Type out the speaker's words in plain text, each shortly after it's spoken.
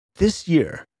This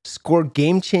year, score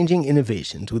game-changing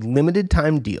innovations with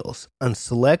limited-time deals on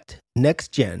select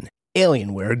next-gen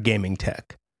Alienware gaming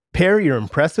tech. Pair your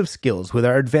impressive skills with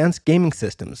our advanced gaming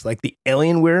systems like the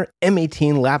Alienware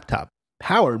M18 laptop,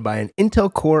 powered by an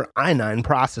Intel Core i9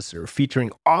 processor featuring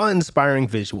awe-inspiring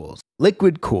visuals,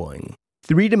 liquid cooling,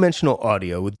 three-dimensional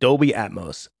audio with Dolby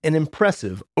Atmos, and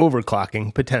impressive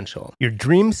overclocking potential. Your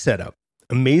dream setup,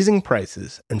 amazing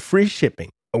prices, and free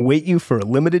shipping await you for a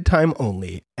limited time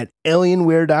only at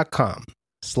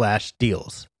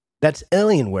alienware.com/deals. That's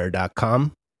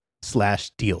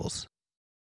alienware.com/deals.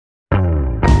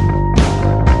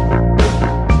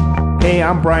 Hey,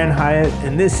 I'm Brian Hyatt,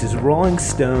 and this is Rolling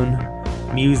Stone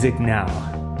Music Now.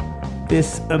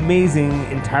 This amazing,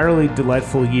 entirely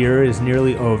delightful year is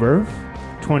nearly over.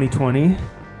 2020,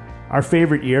 our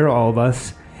favorite year, all of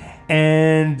us.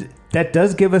 And that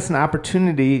does give us an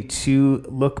opportunity to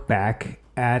look back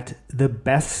at the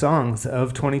best songs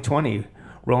of 2020.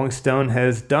 Rolling Stone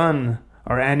has done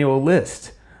our annual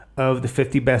list of the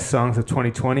 50 best songs of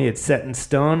 2020. It's set in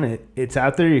stone. It's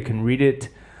out there. You can read it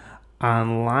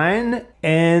online.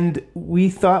 And we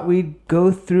thought we'd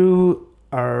go through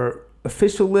our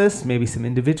official list, maybe some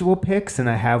individual picks. And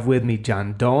I have with me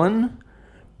John Dolan,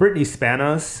 Brittany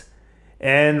Spanos,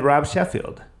 and Rob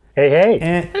Sheffield. Hey.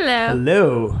 And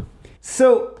hello.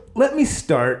 So let me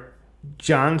start,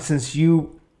 John, since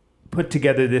you put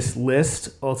together this list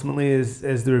ultimately as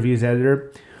the reviews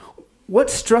editor.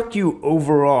 What struck you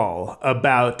overall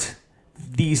about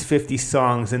these 50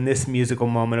 songs and this musical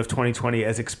moment of 2020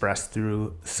 as expressed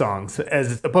through songs,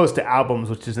 as opposed to albums,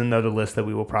 which is another list that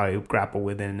we will probably grapple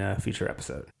with in a future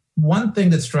episode? One thing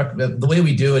that struck me, the way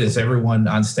we do it is everyone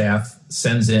on staff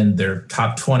sends in their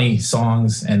top 20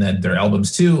 songs and then their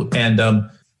albums too. And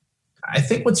I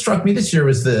think what struck me this year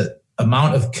was the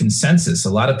amount of consensus, a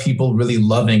lot of people really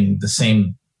loving the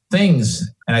same things.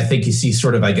 And I think you see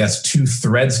sort of, I guess, two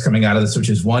threads coming out of this, which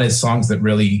is one is songs that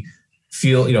really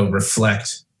feel,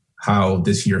 reflect how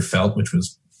this year felt, which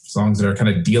was songs that are kind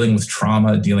of dealing with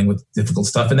trauma, dealing with difficult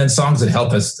stuff, and then songs that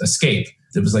help us escape.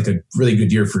 It was like a really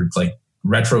good year for like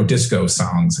retro disco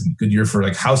songs, and good year for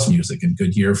like house music, and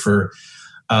good year for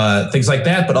things like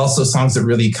that, but also songs that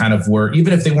really kind of were,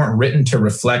 even if they weren't written to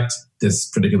reflect this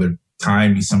particular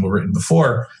time, some were written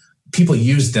before, people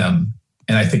used them.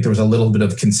 And I think there was a little bit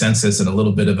of consensus and a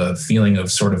little bit of a feeling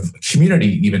of sort of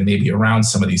community, even maybe around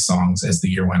some of these songs as the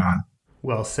year went on.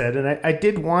 Well said. And I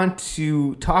did want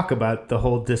to talk about the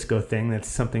whole disco thing. That's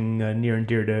something near and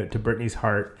dear to Brittany's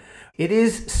heart. It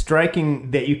is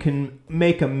striking that you can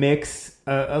make a mix,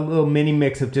 a little mini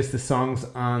mix of just the songs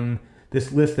on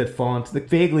this list that fall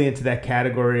vaguely into that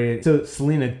category. So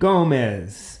Selena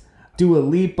Gomez, Dua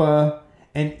Lipa,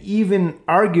 and even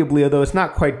arguably, although it's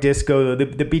not quite disco, the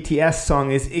BTS song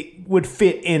would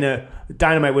fit in a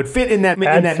Dynamite would fit in that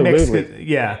mix.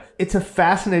 Yeah, it's a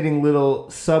fascinating little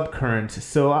subcurrent.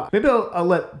 So maybe I'll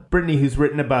let Brittany, who's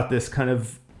written about this, kind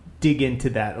of dig into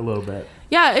that a little bit.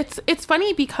 Yeah, it's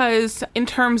funny because in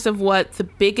terms of what the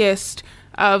biggest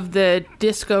of the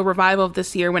disco revival of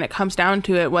this year, when it comes down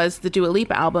to it, was the Dua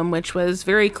Lipa album, which was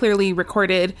very clearly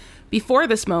recorded before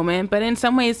this moment, but in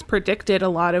some ways predicted a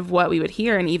lot of what we would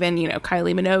hear. And even,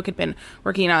 Kylie Minogue had been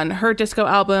working on her disco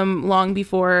album long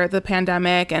before the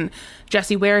pandemic, and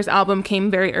Jessie Ware's album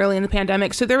came very early in the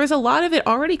pandemic. So there was a lot of it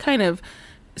already kind of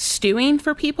stewing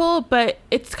for people, but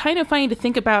it's kind of funny to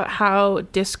think about how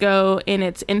disco in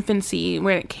its infancy,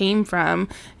 where it came from,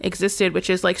 existed, which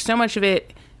is like so much of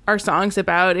it are songs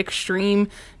about extreme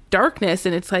darkness,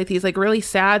 and it's like these like really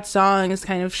sad songs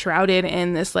kind of shrouded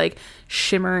in this like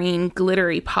shimmering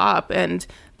glittery pop, and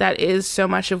that is so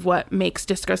much of what makes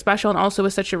disco special, and also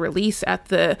was such a release at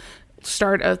the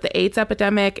start of the AIDS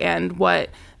epidemic and what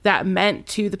that meant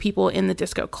to the people in the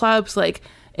disco clubs. Like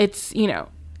it's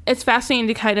fascinating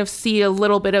to kind of see a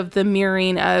little bit of the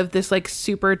mirroring of this like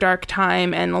super dark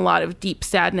time and a lot of deep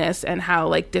sadness, and how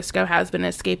like disco has been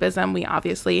escapism. We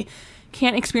obviously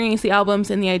can't experience the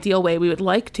albums in the ideal way we would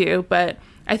like to, but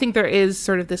I think there is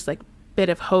sort of this like bit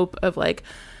of hope of like,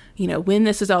 when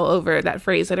this is all over, that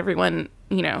phrase that everyone,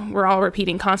 we're all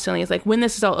repeating constantly is like, when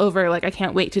this is all over, like I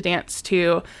can't wait to dance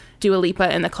to Dua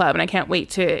Lipa in the club, and I can't wait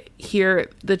to hear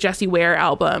the Jessie Ware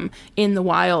album in the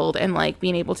wild, and like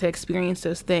being able to experience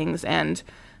those things. And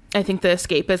I think the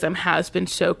escapism has been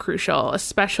so crucial,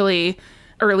 especially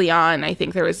early on. I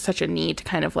think there was such a need to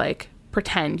kind of like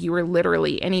pretend you were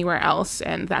literally anywhere else,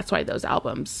 and that's why those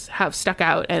albums have stuck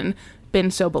out and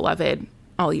been so beloved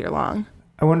all year long.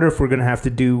 I wonder if we're going to have to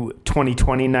do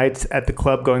 2020 nights at the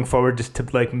club going forward, just to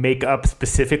like make up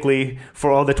specifically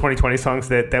for all the 2020 songs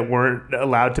that weren't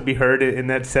allowed to be heard in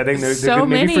that setting. So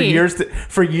maybe many.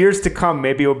 For years to come,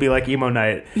 maybe it'll be like emo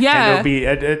night. Yeah. And it'll be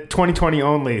a 2020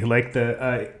 only, like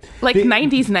the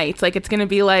 90s nights. Like it's going to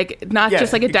be like not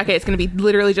just like a decade. It's going to be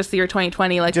literally just the year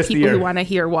 2020. Like people who want to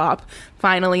hear WAP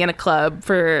finally in a club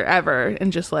forever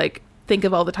and just like think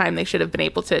of all the time they should have been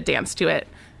able to dance to it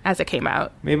as it came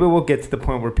out. Maybe we'll get to the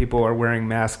point where people are wearing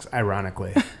masks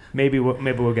ironically. maybe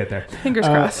we'll get there. Fingers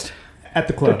crossed. At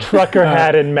the club. The trucker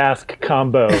hat and mask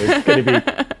combo is going to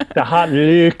be the hot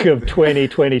look of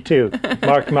 2022.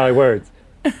 Mark my words.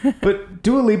 But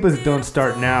Dua Lipa's Don't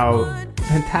Start Now,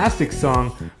 fantastic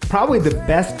song, probably the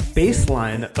best bass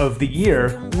line of the year,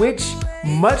 which,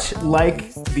 much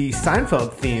like the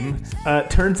Seinfeld theme,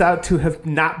 turns out to have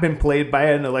not been played by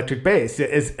an electric bass.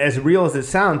 As real as it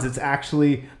sounds, it's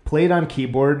actually played on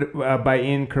keyboard by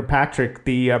Ian Kirkpatrick,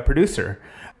 the producer.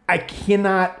 I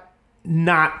cannot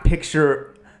not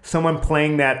picture someone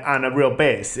playing that on a real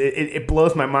bass. It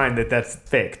blows my mind that that's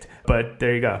faked, but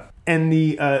there you go. And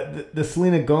the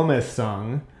Selena Gomez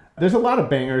song, there's a lot of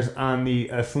bangers on the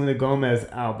Selena Gomez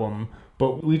album,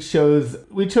 but we chose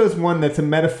one that's a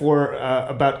metaphor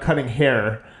about cutting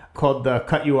hair called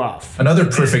Cut You Off. Another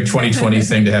perfect 2020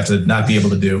 thing to have to not be able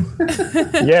to do.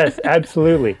 Yes,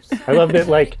 absolutely. I love that,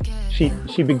 like,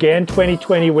 she began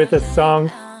 2020 with a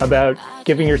song about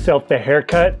giving yourself the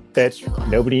haircut that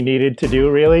nobody needed to do,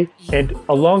 really. And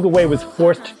along the way was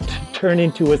forced to turn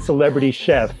into a celebrity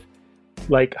chef,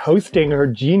 like hosting her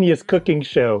genius cooking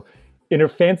show in her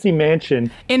fancy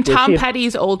mansion. In Tom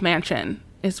Petty's old mansion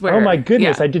is where... Oh my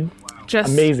goodness, yeah. I did...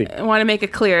 Just amazing. I want to make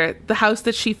it clear, the house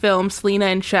that she filmed, Selena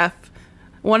and Chef,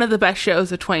 one of the best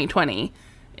shows of 2020,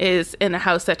 is in a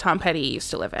house that Tom Petty used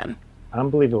to live in.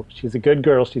 Unbelievable. She's a good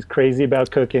girl. She's crazy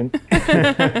about cooking.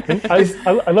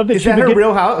 I love that. Is that her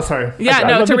real house? Sorry. Yeah,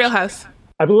 no, it's a real house.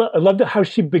 I love how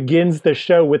she begins the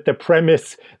show with the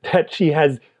premise that she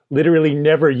has literally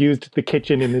never used the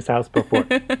kitchen in this house before.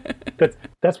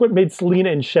 That's what made Selena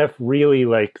and Chef really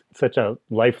like such a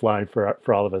lifeline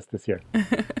for all of us this year.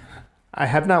 I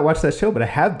have not watched that show, but I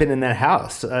have been in that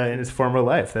house in his former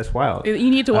life. That's wild. You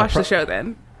need to watch the show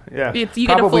then. Yeah, you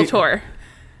get a full tour.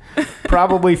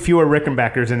 Probably fewer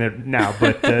Rickenbackers in it now,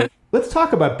 but let's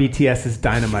talk about BTS's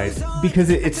Dynamite, because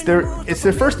it's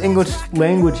their first English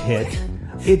language hit.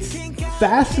 It's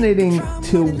fascinating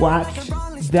to watch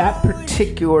that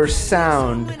particular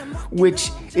sound,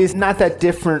 which is not that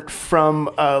different from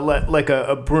like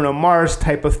a Bruno Mars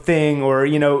type of thing, or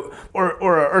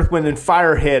or Earth, Wind and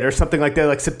Fire hit, or something like that,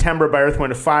 like September by Earth,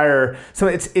 Wind and Fire. So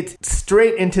it's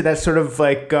straight into that sort of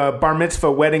like bar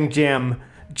mitzvah wedding jam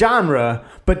genre,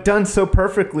 but done so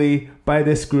perfectly by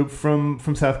this group from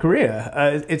South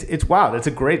Korea. It's wild. It's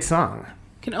a great song.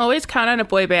 Can always count on a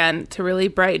boy band to really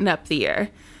brighten up the year.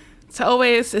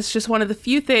 It's just one of the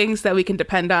few things that we can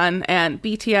depend on, and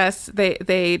BTS,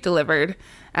 they delivered,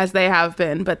 as they have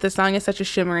been. But the song is such a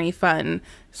shimmery, fun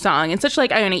song, and such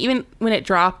like irony. Even when it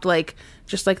dropped, like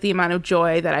just like the amount of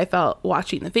joy that I felt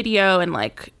watching the video, and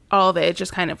like all of it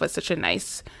just kind of was such a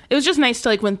nice. It was just nice to,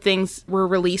 like, when things were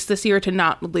released this year, to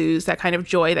not lose that kind of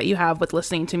joy that you have with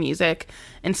listening to music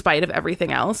in spite of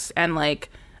everything else. And like,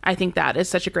 I think that is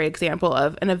such a great example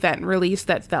of an event release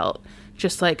that felt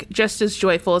just as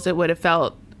joyful as it would have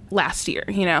felt last year,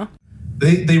 you know?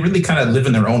 They really kind of live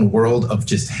in their own world of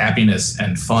just happiness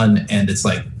and fun. And it's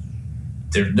like,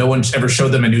 no one ever showed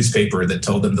them a newspaper that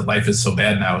told them that life is so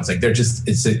bad now. It's like,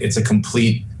 it's a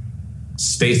complete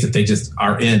space that they just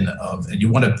are in of, and you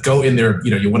want to go in there,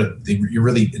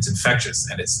 it's infectious.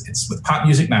 And it's with pop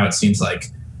music now, it seems like,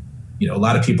 a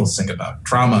lot of people sing about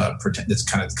trauma. It's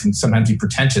kind of can sometimes be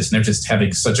pretentious, and they're just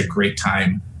having such a great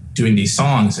time doing these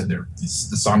songs. And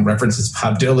the song references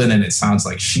Bob Dylan, and it sounds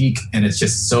like Chic, and it's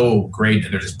just so great.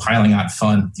 And they're just piling on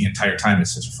fun the entire time.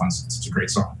 It's such a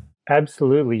great song.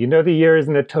 Absolutely. The year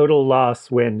isn't a total loss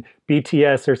when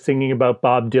BTS are singing about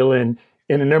Bob Dylan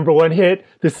in a number one hit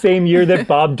the same year that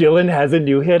Bob Dylan has a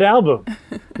new hit album.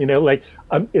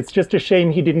 It's just a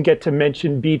shame he didn't get to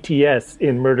mention BTS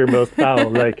in Murder Most Foul.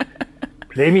 Like,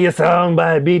 play me a song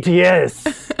by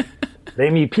BTS. Play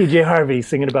me PJ Harvey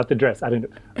singing about the dress. I don't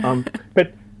know.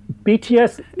 But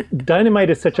BTS, Dynamite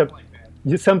is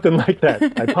something like that.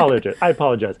 I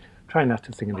apologize. Try not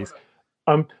to sing in these.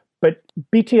 But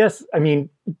BTS,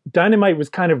 Dynamite was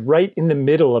kind of right in the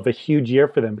middle of a huge year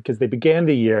for them, because they began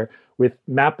the year with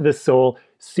Map of the Soul,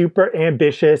 super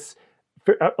ambitious.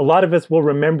 A lot of us will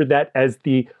remember that as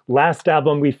the last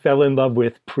album we fell in love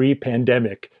with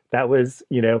pre-pandemic. That was,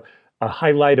 a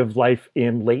highlight of life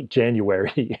in late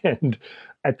January. And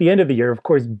At the end of the year, of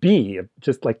course, B,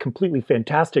 just like completely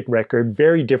fantastic record,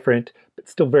 very different, but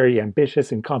still very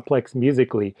ambitious and complex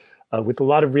musically, with a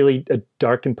lot of really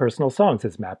dark and personal songs,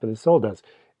 as Map of the Soul does.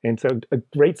 And so a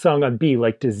great song on B,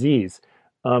 like Disease.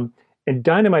 And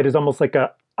Dynamite is almost like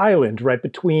a island right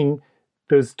between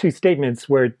those two statements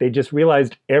where they just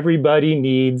realized everybody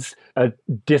needs a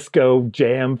disco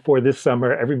jam for this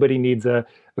summer. Everybody needs a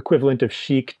equivalent of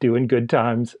Chic doing Good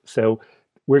Times. So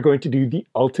we're going to do the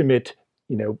ultimate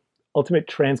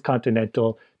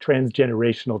transcontinental,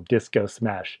 transgenerational disco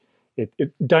smash.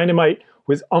 Dynamite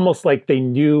was almost like they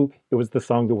knew it was the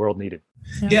song the world needed.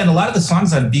 Yeah, and a lot of the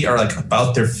songs on B are like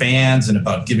about their fans and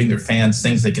about giving their fans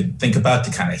things they could think about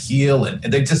to kind of heal. And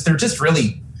they're just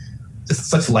really just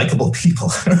such likable people.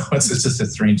 I don't know, it's just a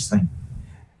strange thing.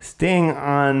 Staying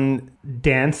on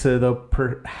dance, though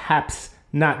perhaps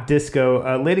not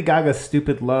disco, Lady Gaga's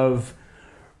Stupid Love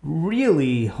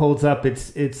really holds up.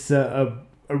 It's a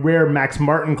rare Max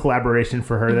Martin collaboration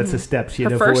for her. That's a step she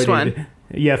had avoided. First one.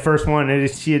 Yeah, first one.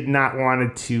 She had not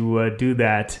wanted to do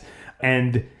that.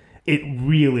 And it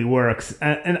really works.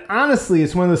 And honestly,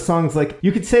 it's one of those songs, like,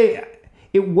 you could say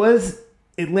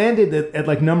it landed at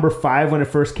like number 5 when it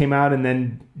first came out and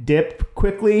then dipped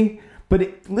quickly.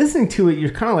 But listening to it,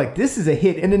 you're kind of like, this is a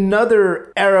hit. In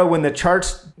another era when the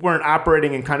charts weren't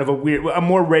operating in kind of a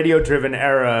more radio-driven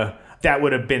era, that's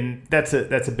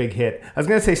a big hit. I was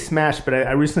going to say smash, but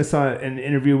I recently saw an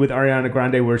interview with Ariana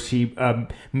Grande where she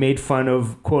made fun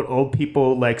of, quote, old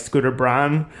people like Scooter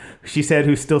Braun, she said,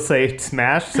 who still say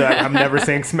smash. So I'm never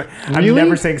saying smash. Really? I'm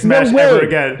never saying smash ever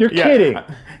again. You're kidding.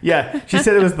 Yeah, she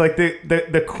said it was like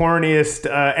the corniest,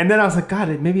 and then I was like,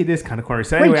 God, maybe it is kind of corny.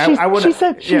 So anyway,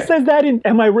 wait, she says that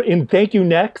in Thank You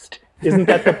Next. Isn't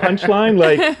that the punchline?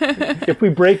 Like, if we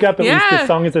break up, at least the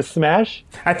song is a smash.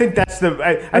 I think that's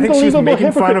I think she was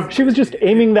making fun of. She was just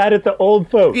aiming that at the old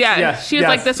folks. Yeah, she was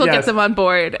like, this will get them on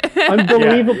board.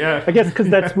 Unbelievable. Yeah. I guess because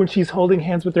that's when she's holding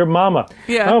hands with her mama.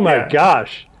 Yeah. Oh my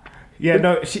gosh. Yeah,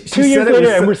 no. She 2 years said later,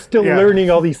 and we're still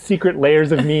learning all these secret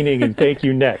layers of meaning. And Thank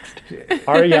You Next.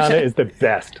 Ariana is the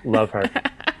best. Love her.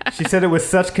 She said it with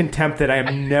such contempt that I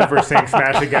am never saying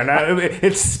smash again.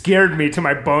 It scared me to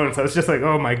my bones. I was just like,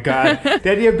 oh my God.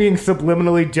 The idea of being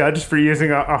subliminally judged for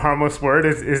using a harmless word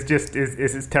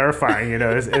is terrifying, you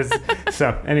know.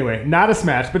 So anyway, not a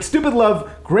smash. But Stupid Love,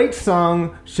 great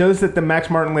song, shows that the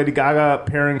Max Martin Lady Gaga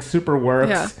pairing super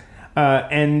works. Yeah.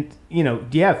 And, you know,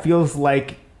 feels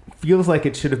like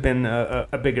it should have been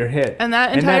a bigger hit. And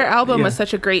that entire album was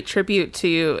such a great tribute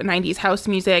to 90s house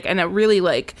music, and it really,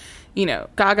 like, you know,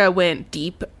 Gaga went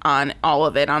deep on all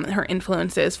of it, on her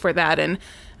influences for that. And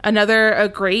a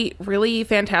great, really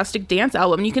fantastic dance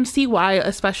album. You can see why,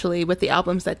 especially with the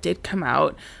albums that did come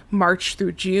out March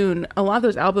through June, a lot of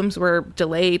those albums were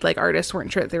delayed. Like, artists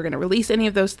weren't sure that they were going to release any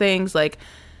of those things. Like,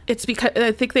 it's because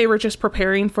I think they were just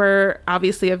preparing for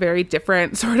obviously a very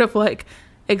different sort of like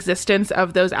existence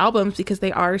of those albums, because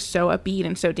they are so upbeat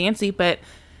and so dancey. But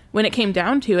when it came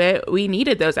down to it, we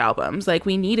needed those albums. Like,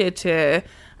 we needed to,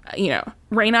 you know,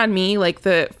 Rain on Me, like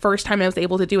the first time I was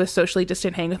able to do a socially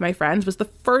distant hang with my friends, was the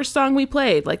first song we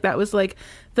played. Like, that was like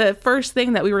the first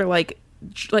thing that we were like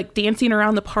dancing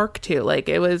around the park to. Like,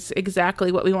 it was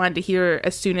exactly what we wanted to hear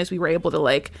as soon as we were able to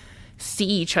like see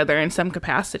each other in some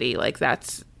capacity. Like,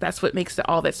 that's what makes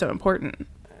all of it so important.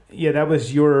 Yeah, that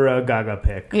was your Gaga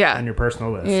pick on your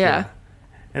personal list. Yeah.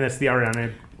 And that's the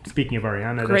Ariana. Speaking of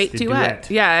Ariana, great that's the duet.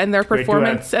 Yeah, and their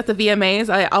performance at the VMAs,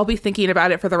 I'll be thinking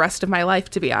about it for the rest of my life,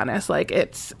 to be honest. Like,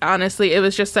 it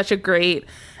was just such a great,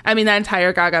 I mean, that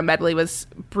entire Gaga medley was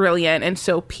brilliant and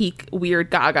so peak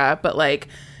weird Gaga, but like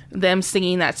them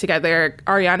singing that together,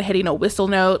 Ariana hitting a whistle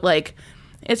note, like,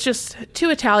 it's just two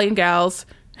Italian gals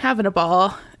having a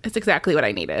ball. It's exactly what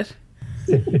I needed.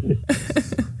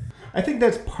 I think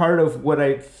that's part of what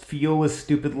I feel with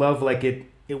Stupid Love. Like,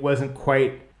 it wasn't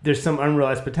quite, there's some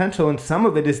unrealized potential, and some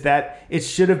of it is that it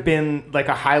should have been like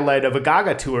a highlight of a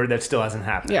Gaga tour that still hasn't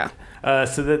happened. Yeah.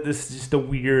 So that this is just a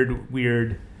weird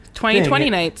 2020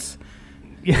 nights.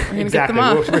 Yeah, exactly.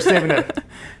 We're saving that.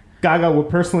 Gaga will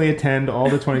personally attend all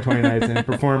the 2020 nights and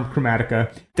perform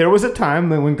Chromatica. There was a time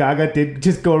when Gaga did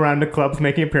just go around to clubs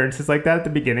making appearances like that at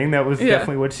the beginning. That was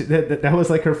definitely what that was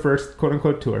like her first quote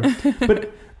unquote tour.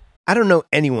 But I don't know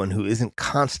anyone who isn't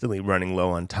constantly running low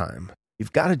on time.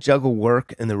 You've got to juggle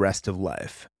work and the rest of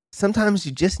life. Sometimes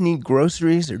you just need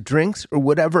groceries or drinks or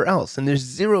whatever else, and there's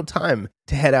zero time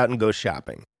to head out and go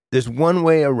shopping. There's one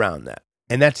way around that,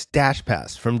 and that's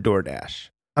DashPass from DoorDash.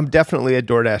 I'm definitely a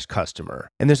DoorDash customer,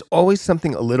 and there's always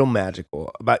something a little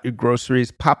magical about your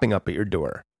groceries popping up at your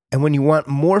door. And when you want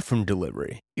more from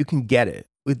delivery, you can get it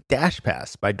with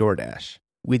DashPass by DoorDash.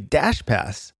 With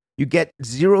DashPass, You get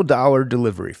 $0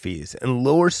 delivery fees and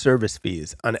lower service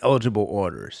fees on eligible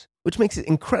orders, which makes it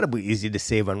incredibly easy to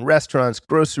save on restaurants,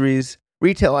 groceries,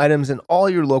 retail items, and all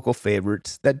your local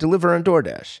favorites that deliver on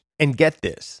DoorDash. And get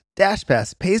this,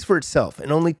 DashPass pays for itself in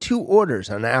only 2 orders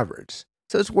on average,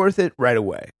 so it's worth it right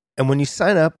away. And when you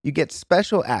sign up, you get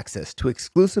special access to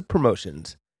exclusive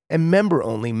promotions and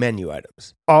member-only menu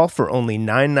items, all for only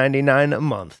 $9.99 a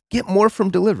month. Get more from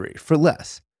delivery for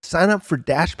less. Sign up for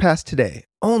DashPass today,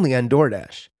 only on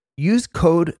DoorDash. Use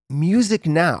code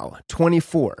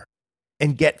MUSICNOW24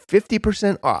 and get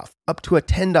 50% off up to a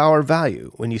 $10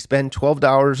 value when you spend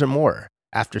 $12 or more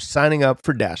after signing up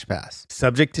for DashPass.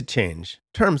 Subject to change.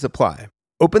 Terms apply.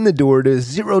 Open the door to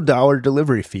 $0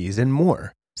 delivery fees and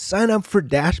more. Sign up for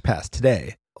DashPass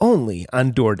today, only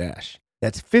on DoorDash.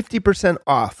 That's 50%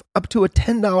 off up to a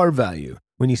 $10 value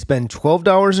when you spend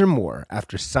 $12 or more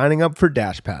after signing up for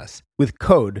DashPass with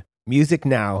code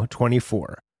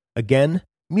MUSICNOW24. Again,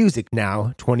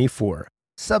 MUSICNOW24.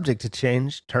 Subject to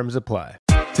change. Terms apply.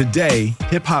 Today,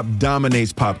 hip-hop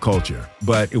dominates pop culture,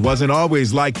 but it wasn't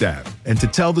always like that. And to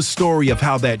tell the story of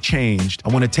how that changed, I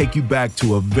want to take you back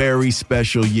to a very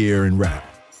special year in rap.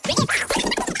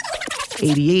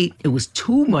 88, it was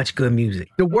too much good music.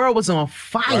 The world was on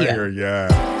fire.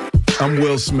 Yeah. I'm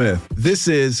Will Smith. This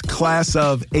is Class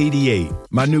of 88,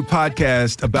 my new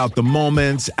podcast about the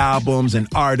moments, albums, and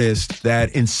artists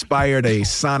that inspired a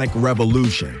sonic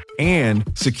revolution and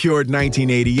secured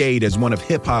 1988 as one of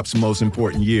hip-hop's most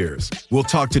important years. We'll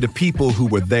talk to the people who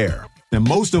were there. And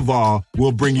most of all,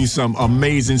 we'll bring you some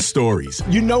amazing stories.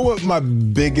 You know what my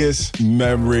biggest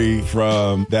memory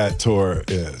from that tour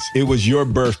is? It was your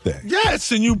birthday.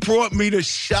 Yes, and you brought me the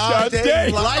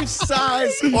Sade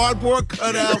life-size cardboard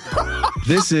cutout.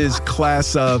 This is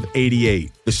Class of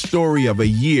 88, the story of a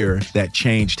year that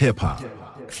changed hip-hop.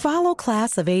 Follow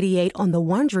Class of 88 on the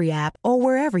Wondery app or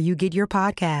wherever you get your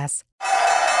podcasts.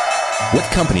 What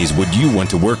companies would you want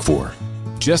to work for?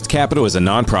 Just Capital is a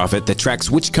nonprofit that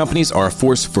tracks which companies are a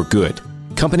force for good.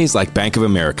 Companies like Bank of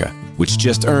America, which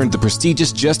just earned the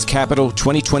prestigious Just Capital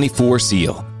 2024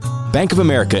 seal. Bank of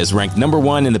America is ranked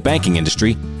 #1 in the banking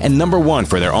industry and #1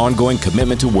 for their ongoing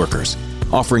commitment to workers,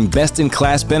 offering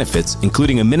best-in-class benefits,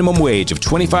 including a minimum wage of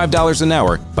 $25 an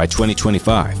hour by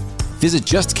 2025. Visit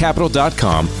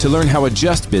justcapital.com to learn how a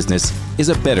just business is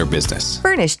a better business.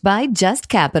 Furnished by Just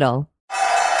Capital.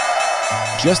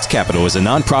 Just Capital is a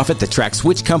nonprofit that tracks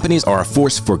which companies are a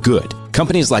force for good.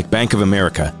 Companies like Bank of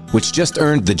America, which just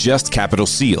earned the Just Capital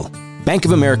seal. Bank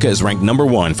of America is ranked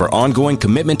 #1 for ongoing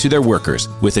commitment to their workers,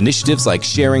 with initiatives like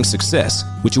Sharing Success,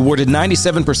 which awarded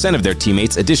 97% of their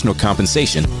teammates additional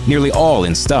compensation, nearly all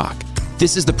in stock.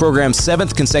 This is the program's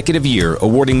 7th consecutive year,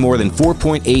 awarding more than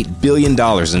 $4.8 billion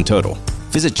in total.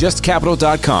 Visit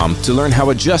justcapital.com to learn how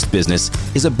a just business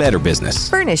is a better business.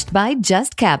 Furnished by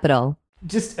Just Capital.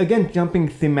 Just, again, jumping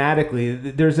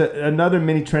thematically, there's another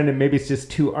mini trend, and maybe it's just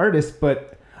 2 artists,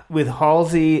 but with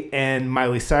Halsey and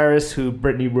Miley Cyrus, who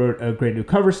Brittany wrote a great new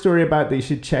cover story about that you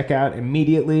should check out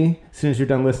immediately as soon as you're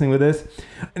done listening with this.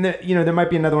 And then, there might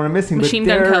be another one I'm missing. Machine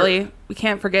Gun Kelly. We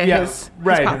can't forget his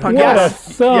pop punk. What a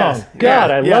song.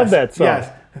 I love that song. Yes.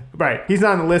 Right. He's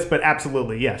not on the list, but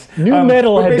absolutely, yes. New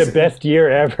Metal had the best year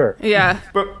ever. Yeah.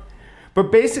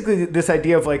 But basically, this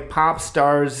idea of like pop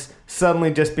stars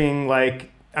suddenly just being like,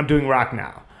 I'm doing rock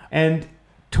now. And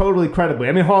totally credibly.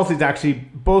 I mean, Halsey's actually,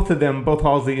 both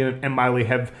Halsey and Miley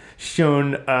have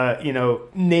shown,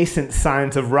 nascent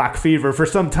signs of rock fever for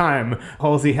some time.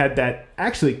 Halsey had that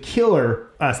actually killer,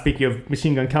 speaking of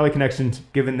Machine Gun Kelly connections,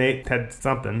 given they had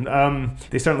something.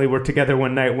 They certainly were together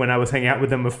one night when I was hanging out with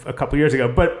them a couple years ago.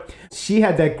 But she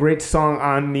had that great song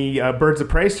on the Birds of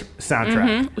Prey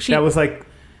soundtrack. Mm-hmm. That was like,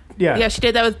 Yeah, she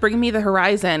did that with Bring Me the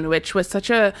Horizon, which was such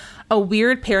a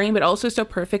weird pairing, but also so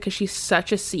perfect because she's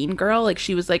such a scene girl. Like,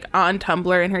 she was like on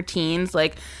Tumblr in her teens.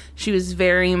 Like, she was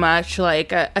very much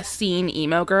like a scene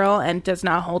emo girl and does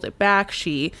not hold it back.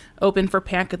 She opened for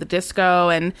Panic at the Disco,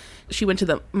 and she went to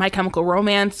the My Chemical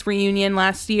Romance reunion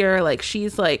last year. Like,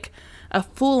 she's like a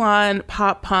full-on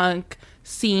pop punk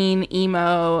scene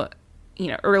emo,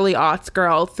 early aughts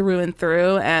girl through and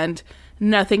through. And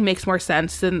nothing makes more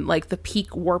sense than like the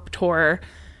peak Warped Tour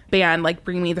band like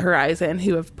Bring Me the Horizon,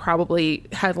 who have probably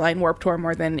headlined Warped Tour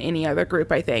more than any other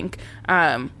group, I think,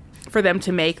 for them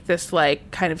to make this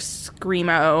like kind of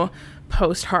screamo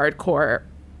post-hardcore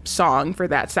song for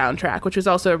that soundtrack, which was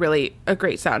also a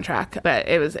great soundtrack. But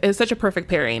it was such a perfect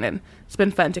pairing, and it's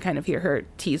been fun to kind of hear her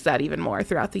tease that even more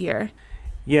throughout the year.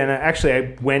 Yeah, and actually,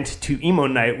 I went to emo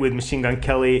night with Machine Gun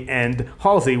Kelly and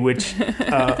Halsey, which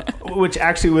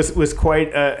actually was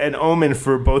quite an omen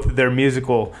for both of their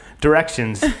musical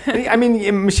directions. I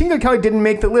mean, Machine Gun Kelly didn't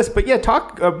make the list, but yeah,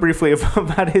 talk briefly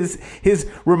about his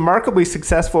remarkably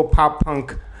successful pop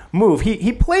punk move.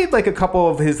 He played like a couple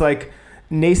of his like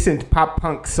nascent pop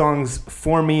punk songs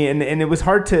for me, and it was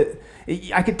hard to.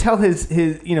 I could tell his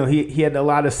he had a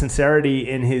lot of sincerity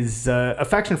in his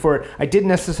affection for it. I didn't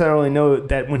necessarily know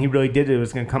that when he really did it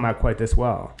was going to come out quite this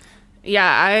well.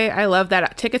 Yeah, I love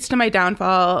that. Tickets to My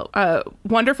Downfall,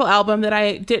 wonderful album that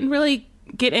I didn't really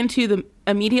get into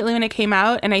immediately when it came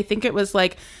out, and I think it was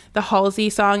like the Halsey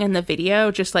song in the video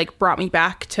just like brought me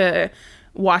back to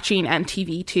watching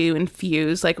MTV2 and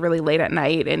Fuse like really late at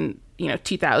night in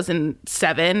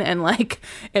 2007, and like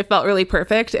it felt really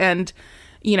perfect. And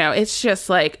it's just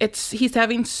like, he's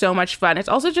having so much fun. It's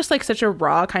also just like such a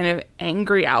raw kind of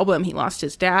angry album. He lost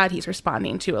his dad. He's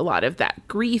responding to a lot of that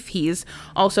grief. He's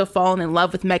also fallen in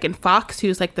love with Megan Fox,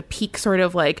 who's like the peak sort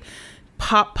of like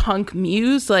pop punk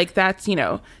muse. Like that's,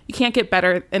 you can't get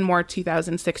better and more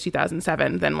 2006,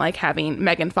 2007 than like having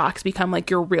Megan Fox become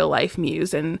like your real life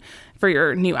muse and for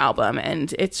your new album.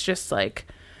 And it's just like,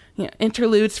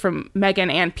 interludes from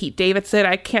Megan and Pete Davidson.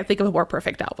 I can't think of a more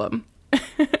perfect album.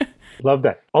 Love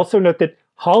that. Also note that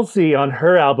Halsey on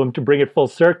her album, to bring it full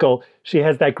circle, she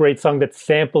has that great song that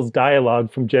samples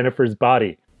dialogue from Jennifer's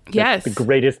Body. Yes. That's the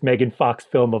greatest Megan Fox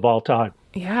film of all time.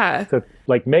 Yeah. So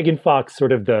like Megan Fox,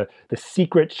 sort of the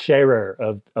secret sharer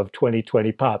of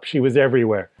 2020 pop. She was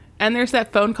everywhere. And there's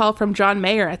that phone call from John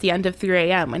Mayer at the end of 3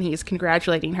 a.m. when he's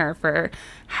congratulating her for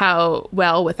how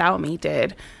well Without Me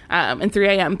did. And 3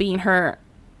 a.m. being her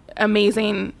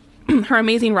amazing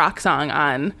rock song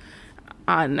on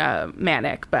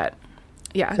Manic. But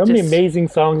yeah, so many amazing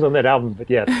songs on that album. But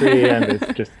yeah, 3 a.m. is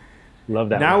just love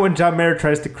that. Now one. when John Mayer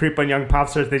tries to creep on young pop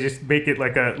stars, they just make it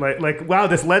like wow,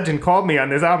 this legend called me on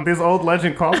this album. This old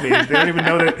legend called me. They don't even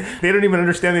know that. They don't even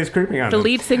understand that he's creeping on the them.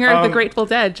 lead singer of the Grateful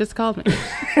Dead just called me.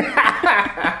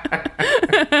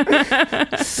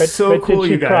 But cool,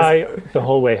 did you she guys. cry the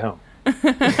whole way home?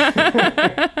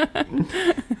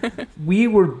 We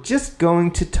were just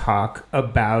going to talk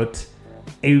about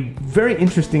a very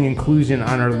interesting inclusion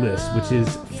on our list, which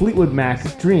is Fleetwood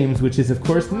Mac's Dreams, which is, of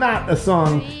course, not a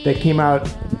song that came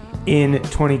out in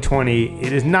 2020.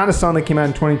 It is not a song that came out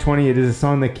in 2020. It is a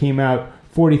song that came out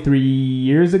 43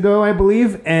 years ago, I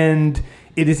believe, and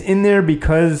it is in there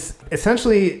because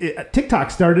essentially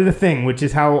TikTok started a thing, which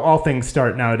is how all things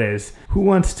start nowadays. Who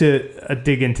wants to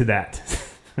dig into that?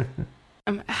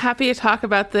 I'm happy to talk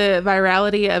about the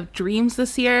virality of Dreams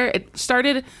this year. It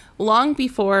started long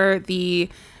before the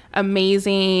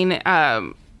amazing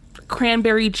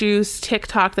cranberry juice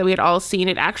TikTok that we had all seen.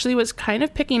 It actually was kind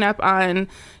of picking up on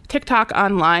TikTok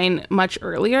online much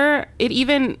earlier. It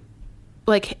even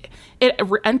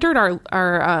entered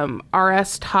our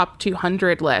RS Top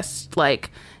 200 list like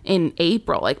in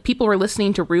April. Like people were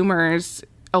listening to Rumors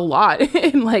a lot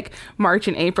in like March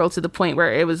and April to the point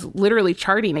where it was literally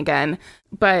charting again.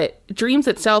 But Dreams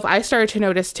itself, I started to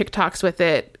notice TikToks with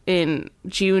it in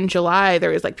June, July.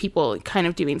 There was like people kind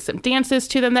of doing some dances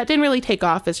to them that didn't really take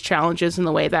off as challenges in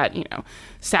the way that,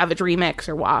 Savage Remix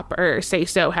or WAP or Say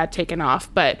So had taken off.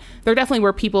 But there definitely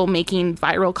were people making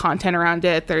viral content around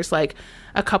it. There's like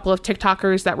a couple of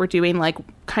TikTokers that were doing like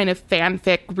kind of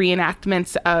fanfic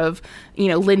reenactments of,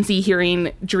 Lindsay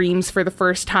hearing Dreams for the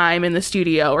first time in the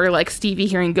studio, or like Stevie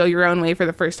hearing Go Your Own Way for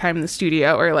the first time in the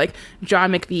studio, or like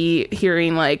John McVie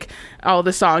hearing like all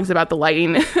the songs about the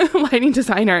lighting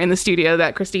designer in the studio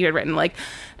that Christine had written, like,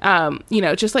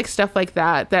 just like stuff like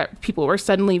that people were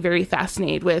suddenly very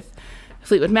fascinated with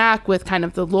Fleetwood Mac, with kind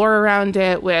of the lore around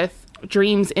it, with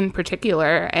Dreams in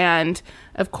particular. And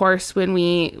of course, when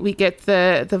we get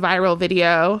the viral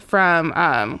video from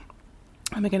am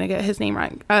I gonna get his name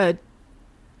right?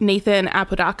 Nathan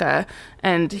Apodaca,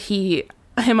 and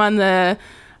him on the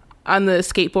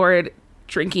skateboard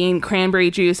drinking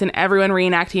cranberry juice, and everyone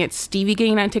reenacting it. Stevie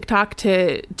getting on TikTok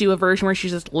to do a version where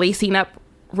she's just lacing up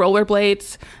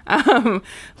rollerblades.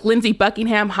 Lindsey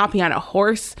Buckingham hopping on a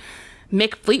horse.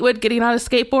 Mick Fleetwood getting on a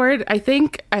skateboard.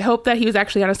 I hope that he was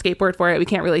actually on a skateboard for it. We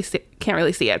can't really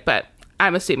see it, but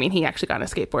I'm assuming he actually got on a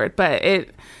skateboard. But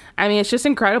it's just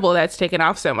incredible that it's taken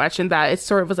off so much, and that it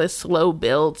sort of was a slow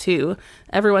build to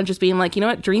everyone just being like, you know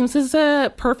what, Dreams is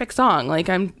a perfect song. Like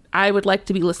I would like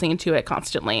to be listening to it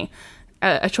constantly.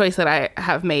 A choice that I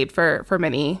have made for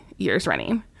many years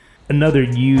running. Another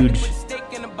huge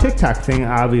TikTok thing,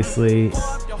 obviously,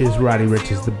 is Roddy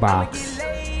Ricch's The Box,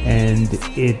 and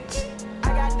it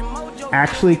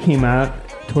actually came out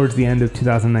towards the end of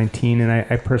 2019, and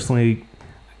I personally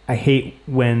I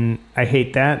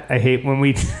hate that. I hate when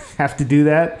we have to do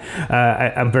that.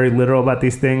 I'm very literal about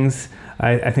these things.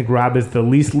 I think Rob is the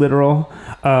least literal,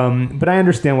 but I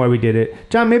understand why we did it.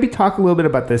 John, maybe talk a little bit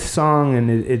about this song and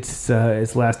its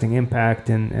lasting impact,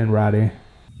 and Roddy.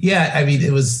 Yeah, I mean,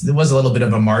 it was a little bit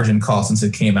of a margin call since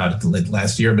it came out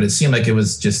last year, but it seemed like it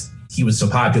was just, he was so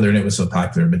popular and it was so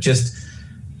popular, but just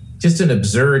an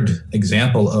absurd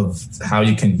example of how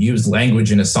you can use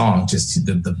language in a song, just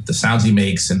the sounds he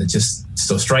makes, and it's just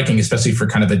so striking, especially for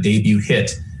kind of a debut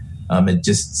hit. It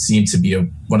just seems to be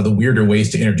one of the weirder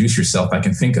ways to introduce yourself I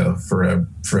can think of for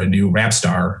a new rap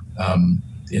star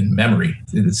in memory.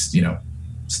 It's,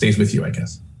 stays with you, I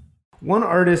guess. One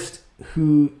artist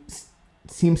who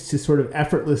seems to sort of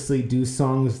effortlessly do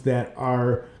songs that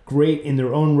are great in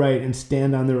their own right and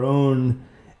stand on their own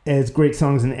as great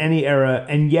songs in any era,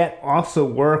 and yet also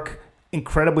work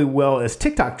incredibly well as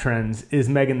TikTok trends, is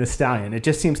Megan Thee Stallion. It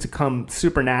just seems to come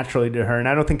super naturally to her, and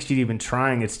I don't think she's even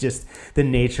trying. It's just the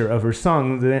nature of her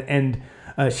songs, and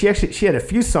she had a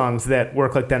few songs that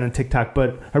work like that on TikTok,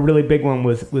 but a really big one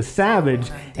was Savage.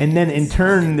 And then in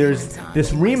turn, there's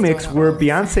this remix where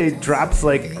Beyonce drops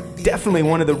like definitely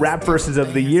one of the rap verses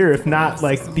of the year, if not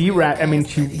like the rap. I mean,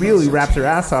 she really raps her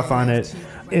ass off on it.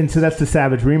 And so that's the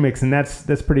Savage remix, and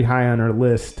that's pretty high on our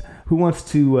list. Who wants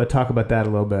to talk about that a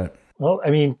little bit? Well, I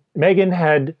mean, Megan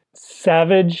had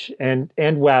Savage and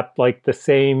WAP like the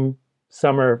same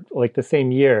summer, like the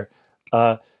same year.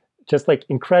 Just like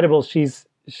incredible. She's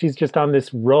just on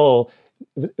this roll.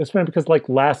 It's funny because like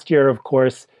last year, of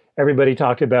course, everybody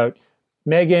talked about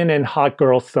Megan and Hot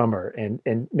Girl Summer,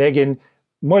 and Megan,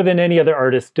 more than any other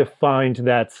artist, defined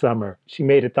that summer. She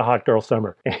made it the Hot Girl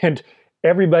Summer, and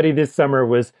everybody this summer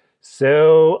was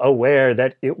so aware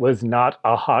that it was not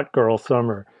a hot girl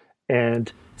summer.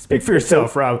 And speak for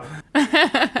yourself, Rob.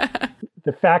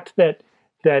 The fact that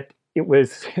it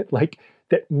was like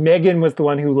that Megan was the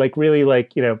one who like really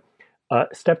like,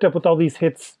 stepped up with all these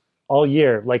hits all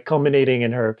year, like culminating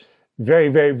in her very,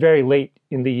 very, very late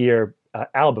in the year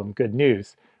album, Good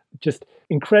News. Just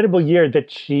incredible year that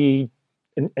she,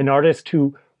 an artist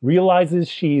who realizes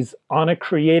she's on a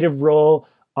creative role,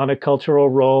 on a cultural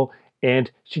role, and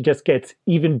she just gets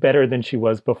even better than she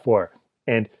was before.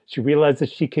 And she realizes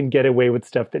she can get away with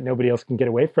stuff that nobody else can get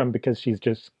away from because she's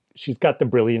got the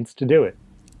brilliance to do it.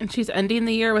 And she's ending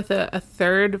the year with a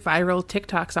third viral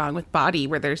TikTok song with Body,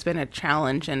 where there's been a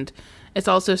challenge. And it's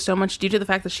also so much due to the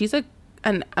fact that she's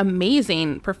an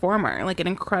amazing performer, like an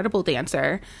incredible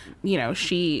dancer.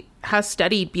 She has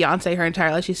studied Beyonce her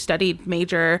entire life. She's studied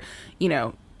major,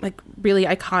 like really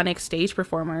iconic stage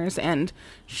performers, and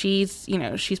she's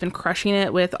been crushing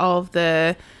it with all of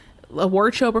the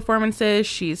award show performances.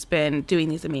 She's been doing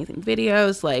these amazing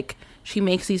videos. Like, she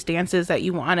makes these dances that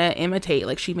you want to imitate.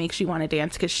 Like, she makes you want to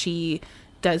dance because she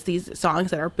does these songs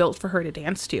that are built for her to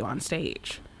dance to on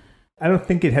stage. I don't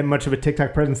think it had much of a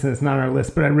TikTok presence, and it's not on our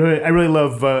list, but I really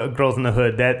love Girls in the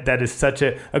Hood. That is such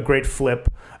a great flip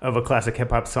of a classic hip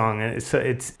hop song, and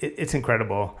it's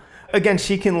incredible. Again,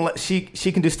 she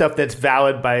can do stuff that's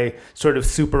valid by sort of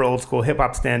super old school hip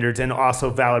hop standards, and also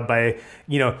valid by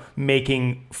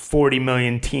making 40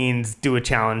 million teens do a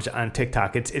challenge on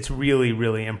TikTok. It's really,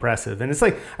 really impressive, and it's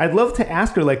like I'd love to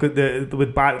ask her like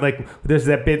with body, like there's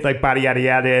that bit like body yada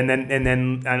yada, and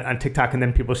then on TikTok, and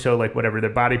then people show like whatever their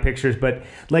body pictures, but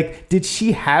like did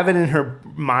she have it in her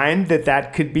mind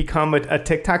that could become a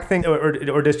TikTok thing,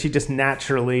 or does she just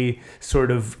naturally sort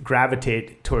of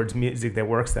gravitate towards music that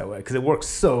works that way? Because it works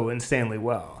so insanely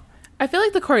well. I feel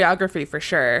like the choreography for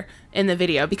sure in the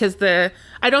video, because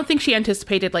I don't think she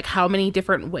anticipated like how many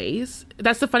different ways.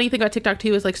 That's the funny thing about TikTok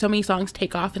too, is like so many songs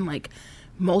take off in like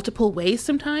multiple ways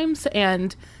sometimes.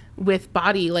 And with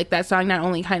Body, like that song not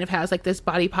only kind of has like this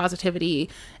body positivity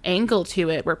angle to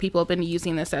it, where people have been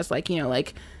using this as like,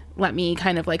 like let me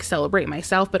kind of like celebrate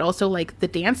myself, but also like the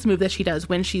dance move that she does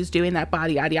when she's doing that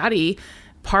body yada yada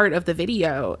part of the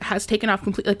video has taken off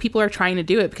completely. Like, people are trying to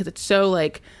do it because it's so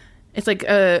like, it's like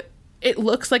it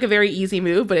looks like a very easy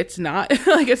move, but it's not.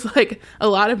 Like, it's like a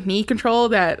lot of knee control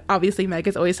that obviously Meg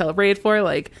is always celebrated for,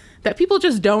 like that people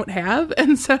just don't have.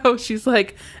 And so she's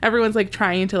like, everyone's like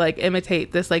trying to like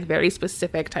imitate this like very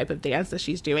specific type of dance that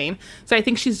she's doing. So I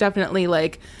think she's definitely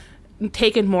like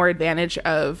taken more advantage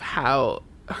of how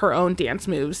her own dance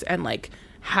moves and like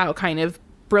how kind of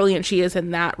brilliant she is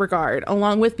in that regard,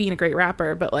 along with being a great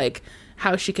rapper, but like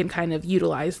how she can kind of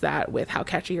utilize that with how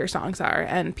catchy her songs are,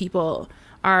 and people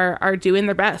are doing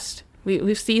their best.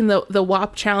 We've seen the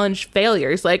WAP challenge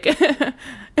failures. Like a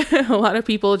lot of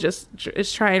people just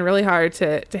is trying really hard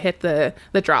to hit the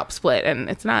drop split, and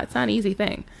it's not an easy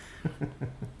thing.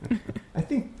 I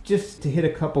think just to hit a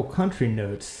couple country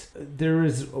notes, there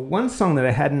is one song that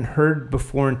I hadn't heard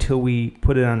before until we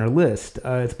put it on our list.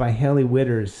 It's by Hailey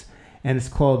Whitters, and it's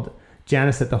called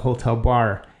Janice at the Hotel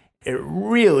Bar. It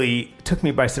really took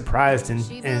me by surprise and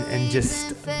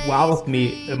just wowed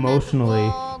me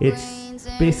emotionally. It's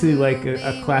basically like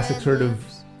a classic sort of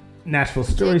Nashville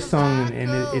story song, and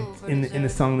in the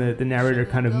song the narrator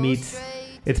kind of meets,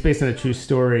 it's based on a true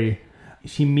story.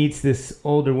 She meets this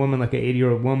older woman, like an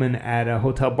 80-year-old woman at a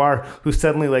hotel bar, who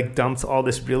suddenly like dumps all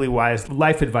this really wise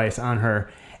life advice on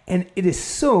her. And it is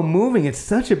so moving. It's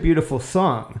such a beautiful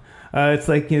song. It's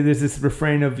like, there's this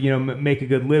refrain of, make a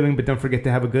good living, but don't forget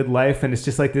to have a good life. And it's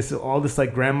just like all this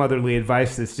like grandmotherly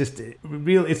advice. It's just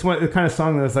real. It's the kind of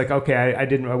song that was like, okay,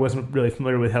 I wasn't really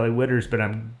familiar with Hailey Whitters, but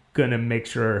I'm gonna make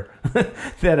sure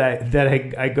that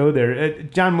I go there.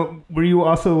 John, were you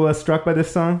also struck by this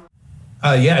song?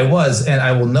 Yeah, I was. And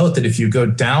I will note that if you go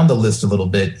down the list a little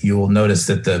bit, you will notice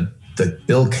that the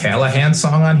Bill Callahan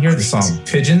song on here, the song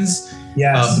Pigeons,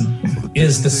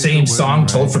 is the same song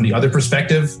told from the other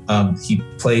perspective. He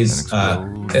plays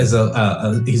as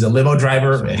he's a limo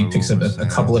driver, and he picks up a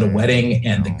couple at a wedding,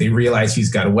 and they realize he's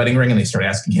got a wedding ring, and they start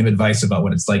asking him advice about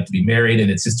what it's like to be married,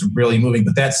 and it's just really moving.